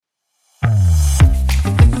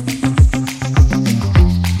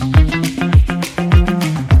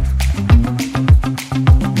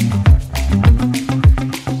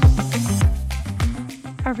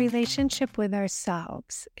relationship with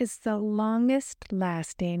ourselves is the longest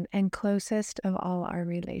lasting and closest of all our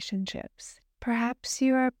relationships. Perhaps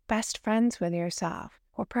you are best friends with yourself,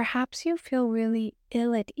 or perhaps you feel really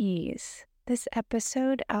ill at ease. This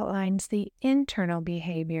episode outlines the internal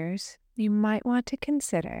behaviors you might want to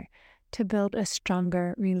consider to build a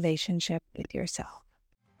stronger relationship with yourself.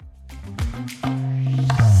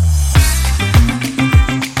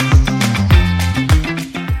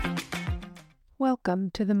 Welcome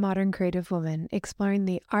to The Modern Creative Woman, exploring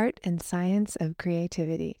the art and science of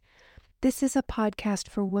creativity. This is a podcast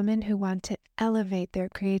for women who want to elevate their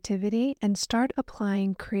creativity and start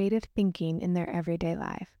applying creative thinking in their everyday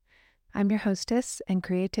life. I'm your hostess and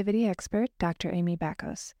creativity expert, Dr. Amy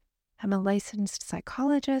Bakos. I'm a licensed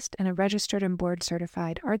psychologist and a registered and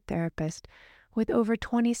board-certified art therapist with over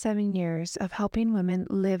 27 years of helping women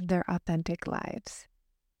live their authentic lives.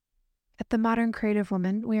 At The Modern Creative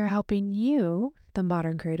Woman, we are helping you, the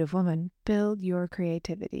modern creative woman, build your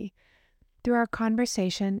creativity. Through our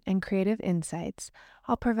conversation and creative insights,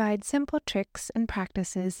 I'll provide simple tricks and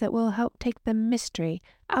practices that will help take the mystery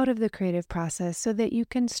out of the creative process so that you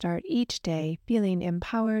can start each day feeling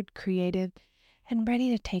empowered, creative, and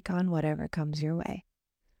ready to take on whatever comes your way.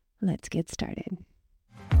 Let's get started.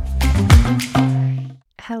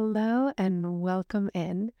 Hello and welcome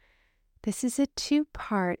in. This is a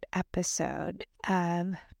two-part episode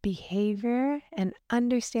of behavior and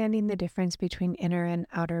understanding the difference between inner and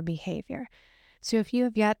outer behavior. So if you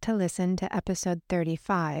have yet to listen to episode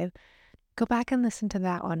 35, go back and listen to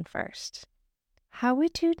that one first. How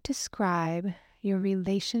would you describe your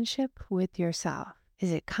relationship with yourself?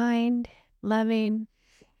 Is it kind, loving,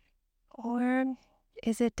 or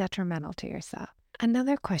is it detrimental to yourself?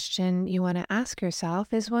 Another question you want to ask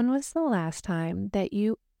yourself is, when was the last time that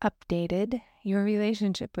you updated your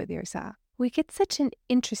relationship with yourself? We get such an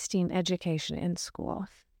interesting education in school.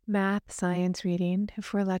 Math, science, reading.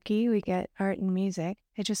 If we're lucky, we get art and music.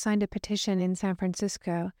 I just signed a petition in San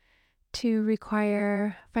Francisco to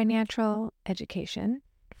require financial education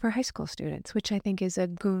for high school students, which I think is a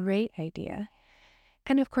great idea.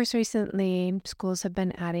 And of course, recently, schools have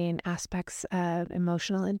been adding aspects of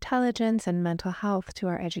emotional intelligence and mental health to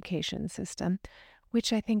our education system,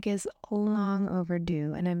 which I think is long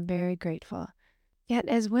overdue, and I'm very grateful. Yet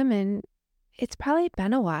as women, it's probably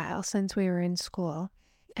been a while since we were in school,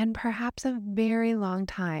 and perhaps a very long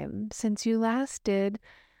time since you last did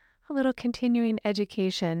a little continuing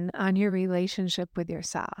education on your relationship with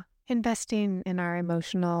yourself. Investing in our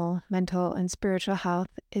emotional, mental, and spiritual health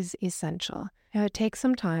is essential. Now, it takes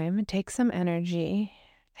some time, it takes some energy.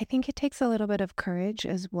 I think it takes a little bit of courage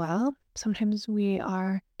as well. Sometimes we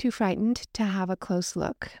are too frightened to have a close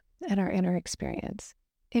look at our inner experience.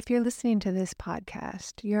 If you're listening to this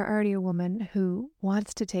podcast, you're already a woman who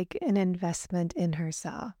wants to take an investment in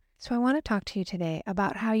herself. So I want to talk to you today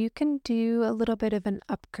about how you can do a little bit of an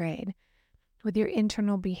upgrade with your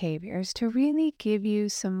internal behaviors to really give you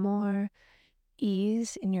some more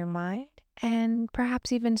ease in your mind and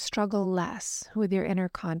perhaps even struggle less with your inner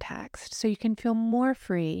context so you can feel more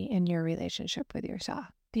free in your relationship with yourself.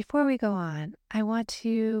 Before we go on, I want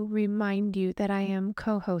to remind you that I am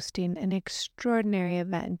co-hosting an extraordinary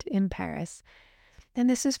event in Paris. And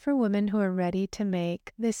this is for women who are ready to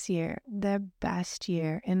make this year their best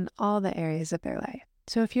year in all the areas of their life.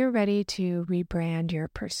 So if you're ready to rebrand your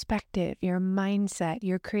perspective, your mindset,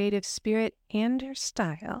 your creative spirit, and your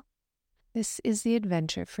style, this is the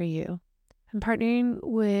adventure for you. I'm partnering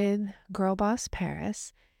with Girl Boss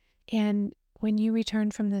Paris, and when you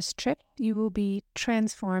return from this trip, you will be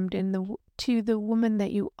transformed to the woman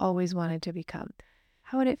that you always wanted to become.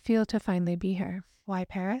 How would it feel to finally be her? Why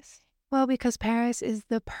Paris? Well, because Paris is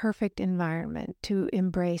the perfect environment to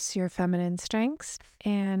embrace your feminine strengths,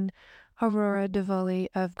 and Aurora Devoli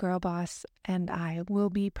of Girl Boss and I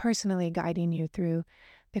will be personally guiding you through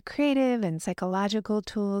the creative and psychological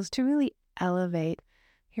tools to really elevate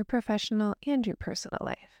your professional and your personal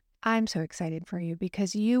life. I'm so excited for you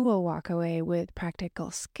because you will walk away with practical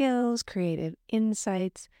skills, creative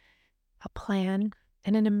insights, a plan,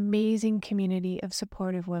 and an amazing community of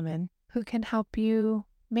supportive women who can help you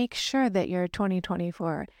make sure that your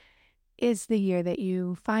 2024 is the year that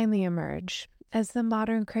you finally emerge as the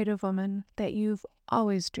modern creative woman that you've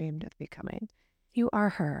always dreamed of becoming. You are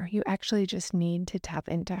her. You actually just need to tap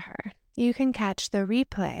into her. You can catch the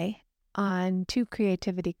replay on 2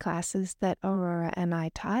 creativity classes that Aurora and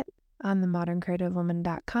I taught on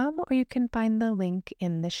themoderncreativewoman.com, or you can find the link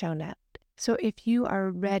in the show note. So if you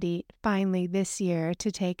are ready finally this year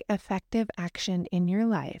to take effective action in your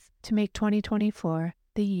life to make 2024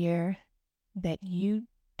 the year that you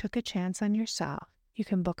took a chance on yourself, you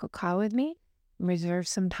can book a call with me. reserve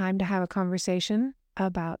some time to have a conversation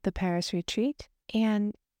about the Paris retreat.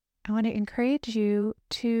 And I want to encourage you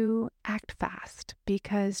to act fast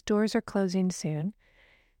because doors are closing soon.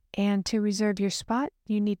 And to reserve your spot,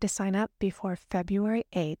 you need to sign up before February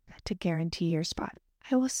 8th to guarantee your spot.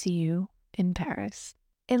 I will see you in Paris.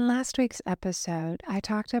 In last week's episode, I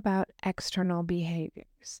talked about external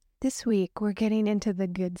behaviors. This week, we're getting into the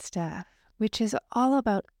good stuff, which is all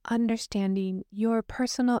about understanding your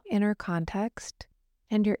personal inner context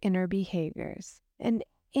and your inner behaviors. An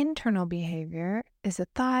internal behavior is a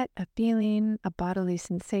thought, a feeling, a bodily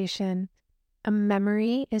sensation. A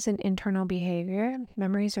memory is an internal behavior.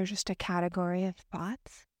 Memories are just a category of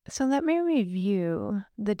thoughts. So let me review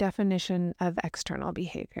the definition of external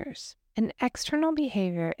behaviors. An external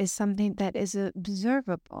behavior is something that is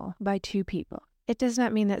observable by two people. It does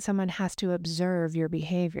not mean that someone has to observe your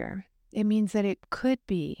behavior. It means that it could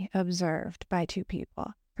be observed by two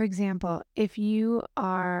people. For example, if you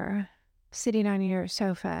are sitting on your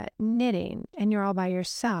sofa knitting and you're all by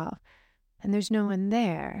yourself and there's no one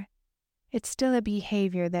there, it's still a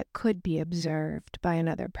behavior that could be observed by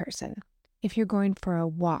another person. If you're going for a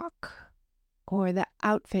walk, or the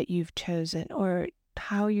outfit you've chosen, or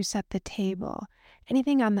how you set the table,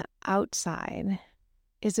 anything on the outside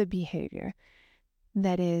is a behavior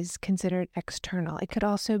that is considered external. It could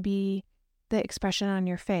also be the expression on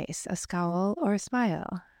your face, a scowl or a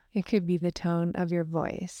smile. It could be the tone of your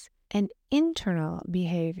voice. An internal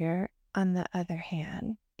behavior, on the other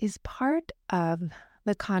hand, is part of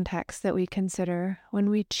the context that we consider when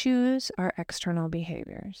we choose our external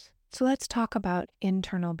behaviors. So let's talk about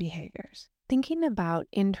internal behaviors. Thinking about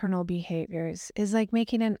internal behaviors is like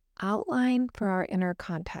making an outline for our inner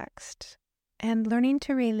context, and learning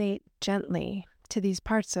to relate gently to these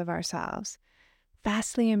parts of ourselves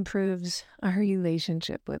vastly improves our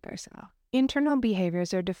relationship with ourselves. Internal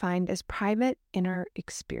behaviors are defined as private inner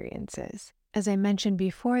experiences. As I mentioned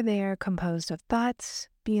before, they are composed of thoughts,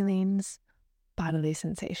 feelings, bodily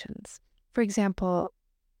sensations. For example,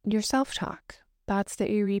 your self-talk, thoughts that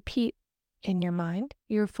you repeat in your mind,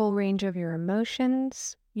 your full range of your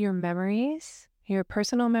emotions, your memories, your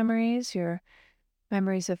personal memories, your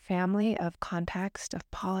memories of family, of context, of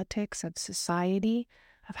politics, of society,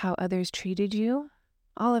 of how others treated you.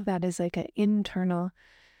 All of that is like an internal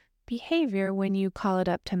behavior when you call it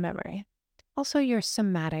up to memory. Also, your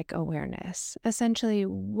somatic awareness. Essentially,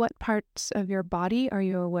 what parts of your body are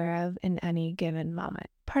you aware of in any given moment?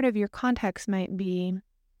 Part of your context might be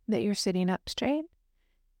that you're sitting up straight.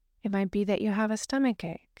 It might be that you have a stomach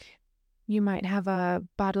ache. You might have a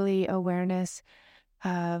bodily awareness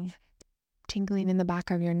of tingling in the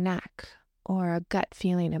back of your neck or a gut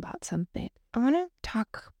feeling about something. I want to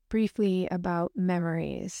talk briefly about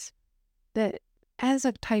memories that, as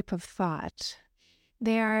a type of thought,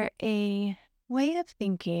 they are a way of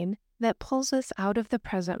thinking that pulls us out of the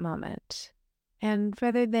present moment. And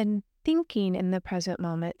rather than thinking in the present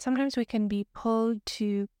moment, sometimes we can be pulled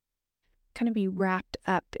to kind of be wrapped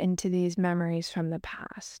up into these memories from the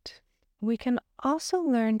past. We can also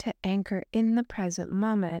learn to anchor in the present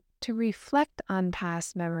moment, to reflect on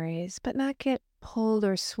past memories, but not get pulled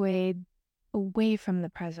or swayed away from the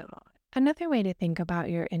present moment. Another way to think about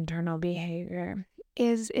your internal behavior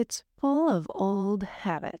is it's full of old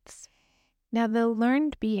habits. Now, the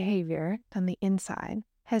learned behavior on the inside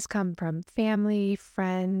has come from family,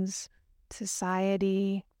 friends,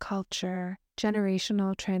 society, culture,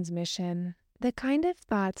 generational transmission. The kind of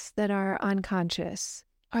thoughts that are unconscious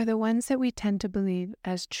are the ones that we tend to believe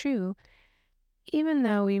as true, even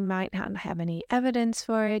though we might not have any evidence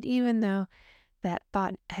for it, even though that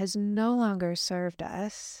thought has no longer served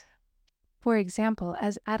us. For example,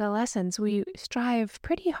 as adolescents, we strive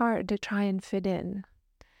pretty hard to try and fit in.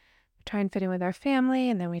 We try and fit in with our family,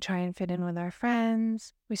 and then we try and fit in with our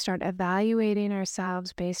friends. We start evaluating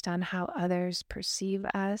ourselves based on how others perceive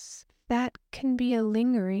us. That can be a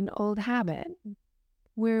lingering old habit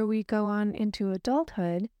where we go on into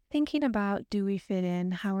adulthood thinking about, do we fit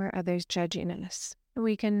in? How are others judging us?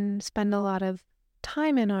 We can spend a lot of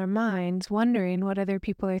time in our minds wondering what other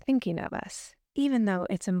people are thinking of us, even though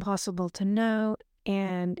it's impossible to know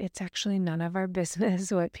and it's actually none of our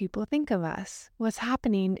business what people think of us. What's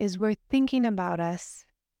happening is we're thinking about us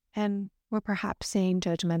and we're perhaps saying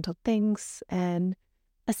judgmental things and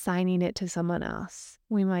assigning it to someone else.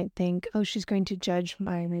 We might think, oh, she's going to judge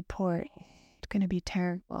my report. It's going to be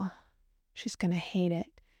terrible. She's going to hate it.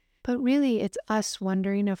 But really, it's us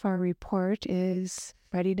wondering if our report is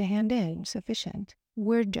ready to hand in, sufficient.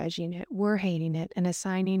 We're judging it, we're hating it, and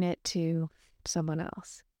assigning it to someone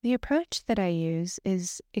else. The approach that I use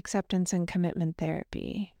is acceptance and commitment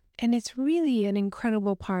therapy. And it's really an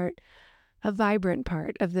incredible part a vibrant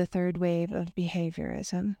part of the third wave of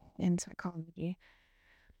behaviorism in psychology.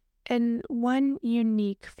 And one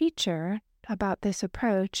unique feature about this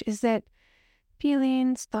approach is that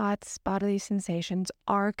feelings, thoughts, bodily sensations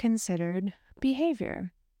are considered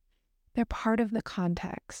behavior. They're part of the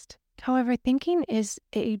context. However, thinking is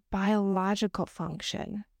a biological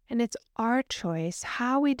function, and it's our choice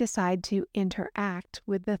how we decide to interact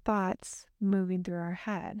with the thoughts moving through our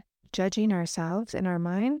head. Judging ourselves in our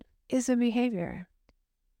mind is a behavior.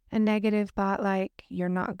 A negative thought like, "you're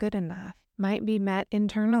not good enough," might be met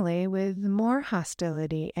internally with more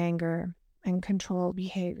hostility, anger, and control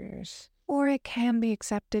behaviors. Or it can be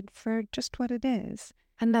accepted for just what it is.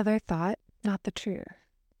 Another thought, not the truth.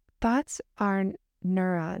 Thoughts are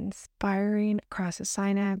neurons firing across a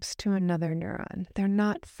synapse to another neuron. They're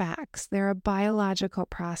not facts. They're a biological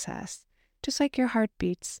process. Just like your heart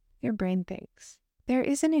beats, your brain thinks. There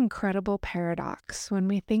is an incredible paradox when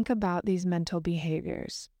we think about these mental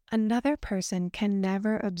behaviors. Another person can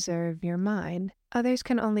never observe your mind. Others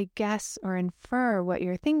can only guess or infer what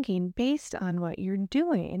you're thinking based on what you're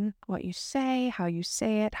doing, what you say, how you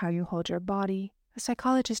say it, how you hold your body. A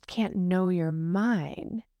psychologist can't know your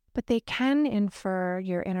mind, but they can infer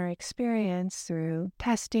your inner experience through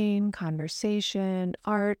testing, conversation,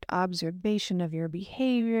 art, observation of your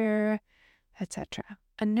behavior, etc.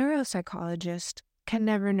 A neuropsychologist can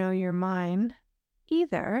never know your mind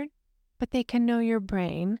either, but they can know your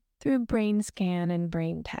brain through brain scan and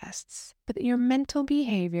brain tests. But your mental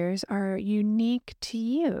behaviors are unique to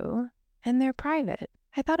you and they're private.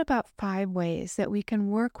 I thought about 5 ways that we can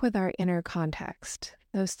work with our inner context,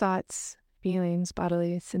 those thoughts, feelings,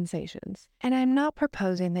 bodily sensations. And I'm not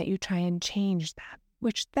proposing that you try and change that,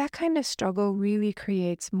 which that kind of struggle really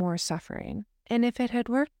creates more suffering. And if it had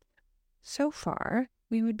worked so far,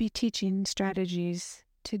 we would be teaching strategies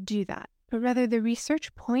to do that. But rather, the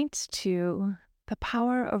research points to the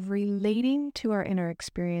power of relating to our inner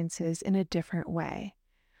experiences in a different way.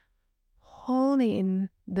 Holding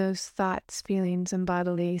those thoughts, feelings, and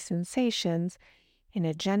bodily sensations in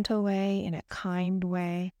a gentle way, in a kind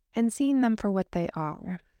way, and seeing them for what they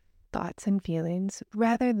are, thoughts and feelings,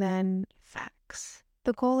 rather than facts.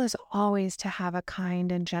 The goal is always to have a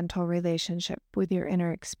kind and gentle relationship with your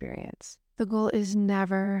inner experience. The goal is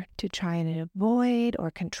never to try and avoid or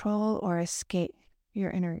control or escape your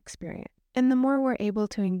inner experience. And the more we're able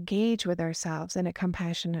to engage with ourselves in a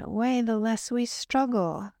compassionate way, the less we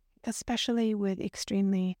struggle, especially with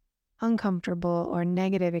extremely uncomfortable or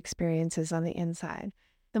negative experiences on the inside.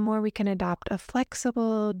 The more we can adopt a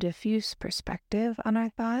flexible, diffuse perspective on our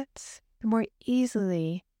thoughts, the more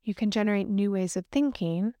easily you can generate new ways of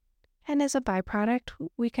thinking. And as a byproduct,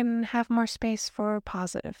 we can have more space for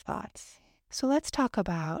positive thoughts. So let's talk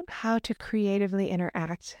about how to creatively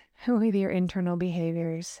interact with your internal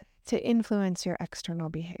behaviors to influence your external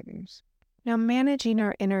behaviors. Now, managing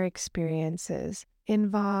our inner experiences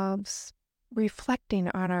involves reflecting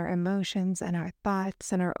on our emotions and our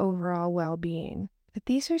thoughts and our overall well-being. But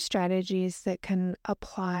these are strategies that can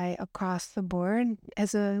apply across the board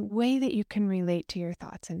as a way that you can relate to your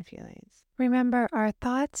thoughts and feelings. Remember, our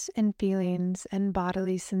thoughts and feelings and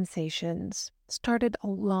bodily sensations started a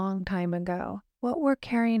long time ago. What we're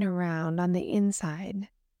carrying around on the inside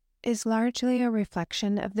is largely a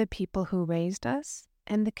reflection of the people who raised us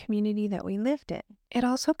and the community that we lived in. It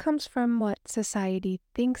also comes from what society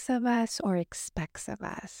thinks of us or expects of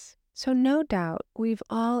us. So no doubt we've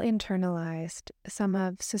all internalized some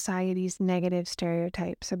of society's negative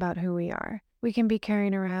stereotypes about who we are. We can be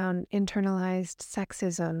carrying around internalized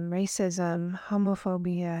sexism, racism,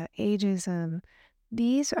 homophobia, ageism.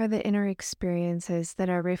 These are the inner experiences that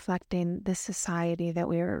are reflecting the society that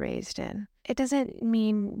we were raised in. It doesn't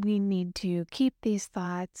mean we need to keep these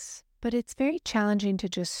thoughts, but it's very challenging to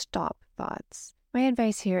just stop thoughts. My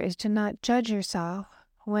advice here is to not judge yourself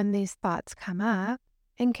when these thoughts come up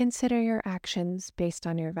and consider your actions based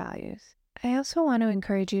on your values. I also want to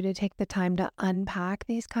encourage you to take the time to unpack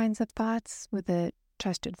these kinds of thoughts with a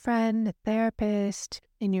trusted friend, a therapist,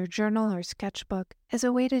 in your journal or sketchbook as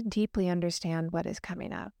a way to deeply understand what is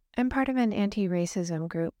coming up. I'm part of an anti-racism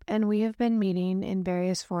group, and we have been meeting in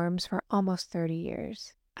various forms for almost 30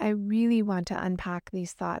 years. I really want to unpack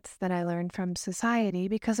these thoughts that I learned from society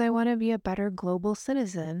because I want to be a better global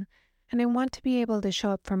citizen, and I want to be able to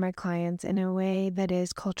show up for my clients in a way that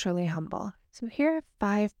is culturally humble. So here are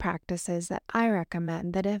 5 practices that I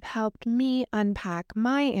recommend that have helped me unpack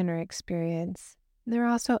my inner experience. They're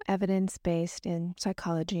also evidence-based in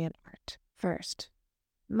psychology and art. First,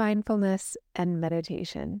 mindfulness and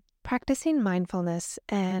meditation. Practicing mindfulness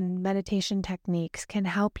and meditation techniques can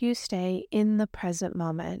help you stay in the present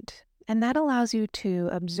moment And that allows you to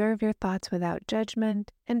observe your thoughts without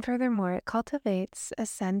judgment. And furthermore, it cultivates a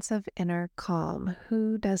sense of inner calm.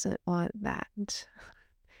 Who doesn't want that?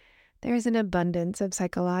 There is an abundance of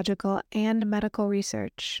psychological and medical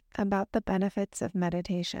research about the benefits of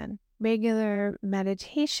meditation. Regular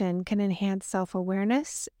meditation can enhance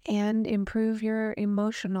self-awareness and improve your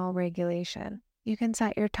emotional regulation. You can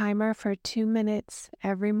set your timer for 2 minutes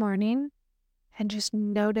every morning and just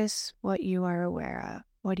notice what you are aware of.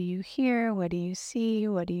 What do you hear? What do you see?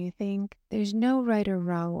 What do you think? There's no right or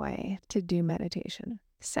wrong way to do meditation.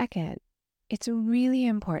 Second, it's really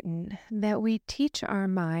important that we teach our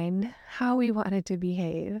mind how we want it to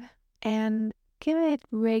behave and give it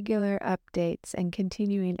regular updates and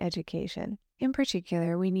continuing education. In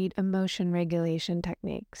particular, we need emotion regulation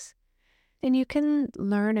techniques. And you can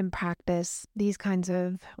learn and practice these kinds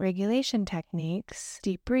of regulation techniques: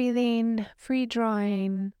 deep breathing, free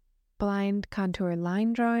drawing, blind contour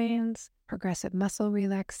line drawings, progressive muscle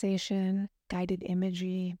relaxation, guided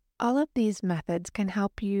imagery. All of these methods can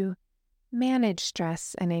help you manage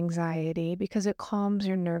stress and anxiety because it calms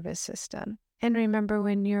your nervous system. And remember,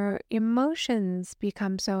 when your emotions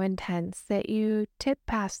become so intense that you tip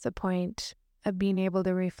past the point of being able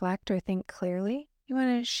to reflect or think clearly, you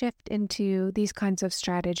want to shift into these kinds of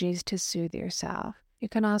strategies to soothe yourself. You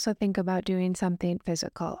can also think about doing something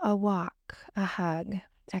physical: a walk, a hug,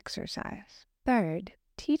 exercise. Third,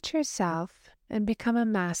 teach yourself and become a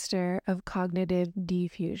master of cognitive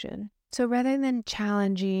diffusion. So rather than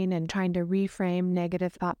challenging and trying to reframe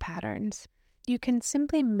negative thought patterns, you can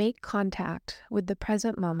simply make contact with the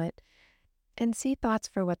present moment and see thoughts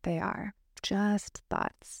for what they are: just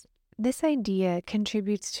thoughts. This idea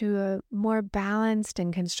contributes to a more balanced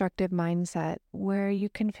and constructive mindset where you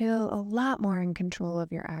can feel a lot more in control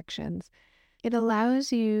of your actions. It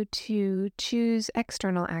allows you to choose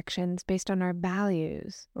external actions based on our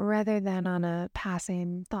values rather than on a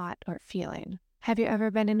passing thought or feeling. Have you ever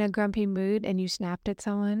been in a grumpy mood and you snapped at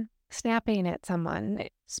someone? Snapping at someone,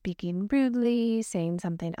 speaking rudely, saying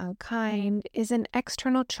something unkind, is an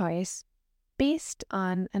external choice based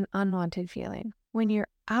on an unwanted feeling. When you're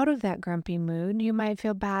out of that grumpy mood, you might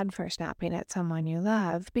feel bad for snapping at someone you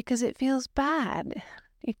love because it feels bad.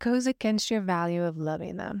 It goes against your value of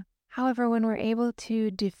loving them. However, when we're able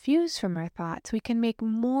to diffuse from our thoughts, we can make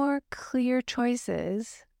more clear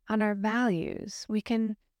choices on our values. We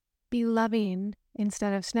can be loving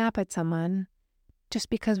instead of snap at someone just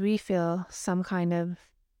because we feel some kind of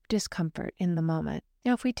discomfort in the moment.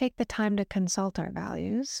 Now, if we take the time to consult our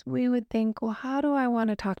values, we would think, well, how do I want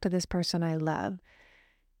to talk to this person I love?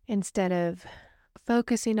 Instead of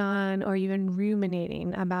focusing on or even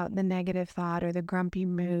ruminating about the negative thought or the grumpy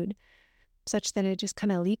mood, such that it just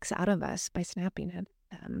kind of leaks out of us by snapping at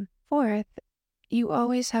them. Fourth, you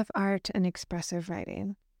always have art and expressive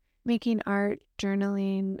writing. Making art,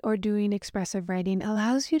 journaling, or doing expressive writing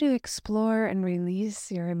allows you to explore and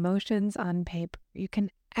release your emotions on paper. You can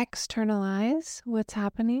externalize what's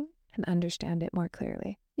happening and understand it more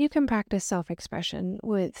clearly. You can practice self-expression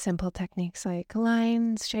with simple techniques like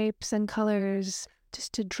lines, shapes, and colors,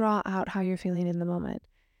 just to draw out how you're feeling in the moment.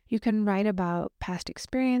 You can write about past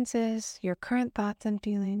experiences, your current thoughts and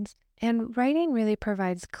feelings, and writing really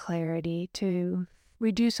provides clarity to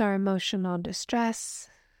reduce our emotional distress,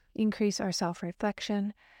 increase our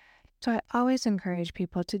self-reflection. So I always encourage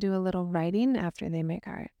people to do a little writing after they make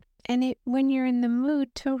art. And when you're in the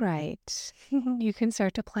mood to write, you can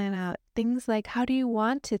start to plan out things like, how do you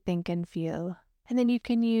want to think and feel? And then you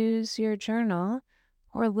can use your journal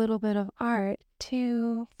or a little bit of art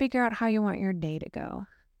to figure out how you want your day to go.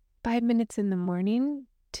 5 minutes in the morning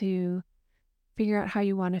to figure out how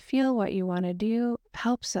you want to feel, what you want to do,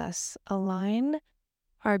 helps us align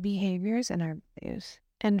our behaviors and our values.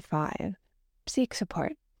 And 5, seek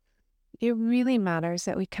support. It really matters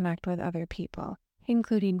that we connect with other people,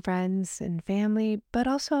 including friends and family, but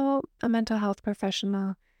also a mental health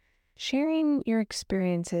professional. Sharing your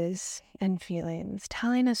experiences and feelings,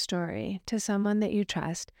 telling a story to someone that you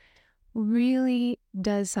trust really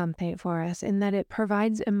does something for us in that it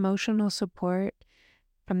provides emotional support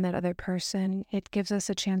from that other person. It gives us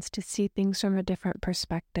a chance to see things from a different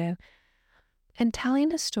perspective. And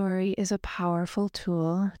telling a story is a powerful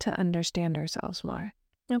tool to understand ourselves more.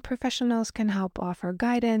 Now, professionals can help offer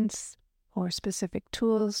guidance or specific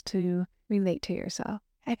tools to relate to yourself.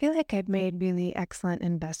 I feel like I've made really excellent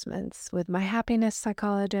investments with my happiness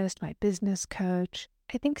psychologist, my business coach.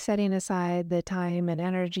 I think setting aside the time and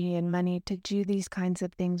energy and money to do these kinds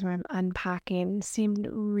of things where I'm unpacking seemed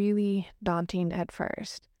really daunting at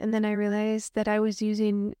first. And then I realized that I was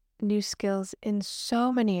using new skills in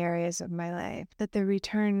so many areas of my life that the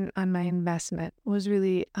return on my investment was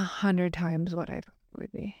really 100 times what I thought it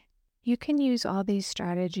would be. You can use all these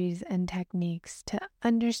strategies and techniques to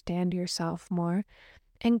understand yourself more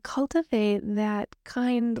and cultivate that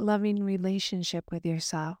kind, loving relationship with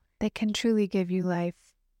yourself that can truly give you life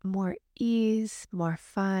more ease, more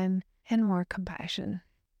fun, and more compassion.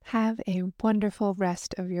 Have a wonderful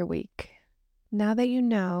rest of your week. Now that you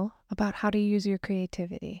know about how to use your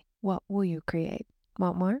creativity, what will you create?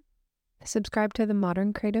 Want more? Subscribe to the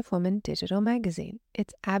Modern Creative Woman digital magazine.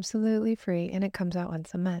 It's absolutely free and it comes out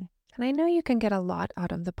once a month. And I know you can get a lot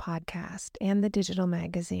out of the podcast and the digital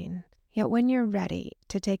magazine. Yet when you're ready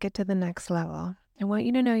to take it to the next level, I want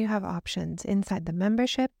you to know you have options inside the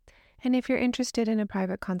membership. And if you're interested in a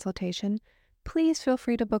private consultation, please feel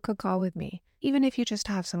free to book a call with me. Even if you just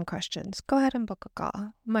have some questions, go ahead and book a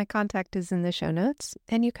call. My contact is in the show notes,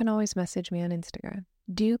 and you can always message me on Instagram.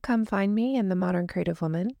 Do come find me and the Modern Creative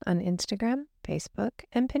Woman on Instagram, Facebook,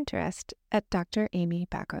 and Pinterest at Dr. Amy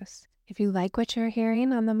Bacos. If you like what you're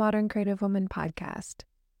hearing on the Modern Creative Woman podcast,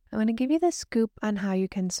 I want to give you the scoop on how you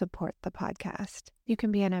can support the podcast. You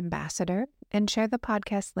can be an ambassador and share the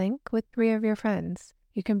podcast link with 3 of your friends.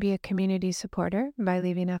 You can be a community supporter by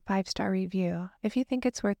leaving a 5-star review if you think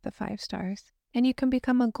it's worth the 5 stars. And you can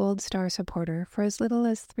become a gold star supporter for as little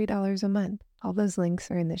as $3 a month. All those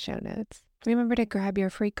links are in the show notes. Remember to grab your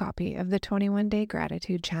free copy of the 21-Day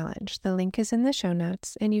Gratitude Challenge. The link is in the show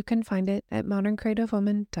notes, and you can find it at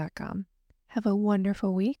moderncreativewoman.com. Have a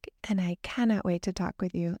wonderful week, and I cannot wait to talk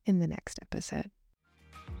with you in the next episode.